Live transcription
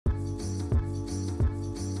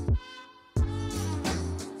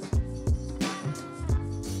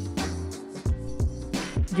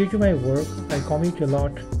Due to my work, I commute a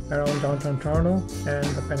lot around downtown Toronto and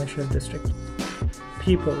the financial district.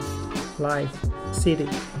 People, life, city,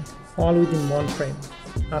 all within one frame,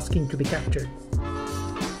 asking to be captured.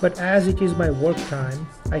 But as it is my work time,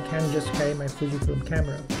 I can't just carry my Fujifilm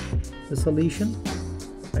camera. The solution?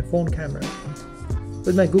 My phone camera.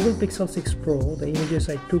 With my Google Pixel 6 Pro, the images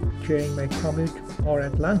I took during my commute or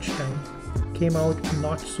at lunchtime came out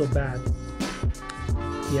not so bad.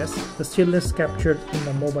 Yes, the stillness captured in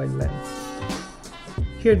the mobile lens.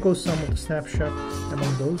 Here goes some of the snapshots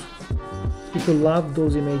among those. If you love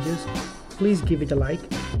those images, please give it a like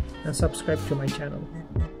and subscribe to my channel.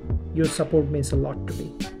 Your support means a lot to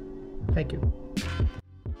me. Thank you.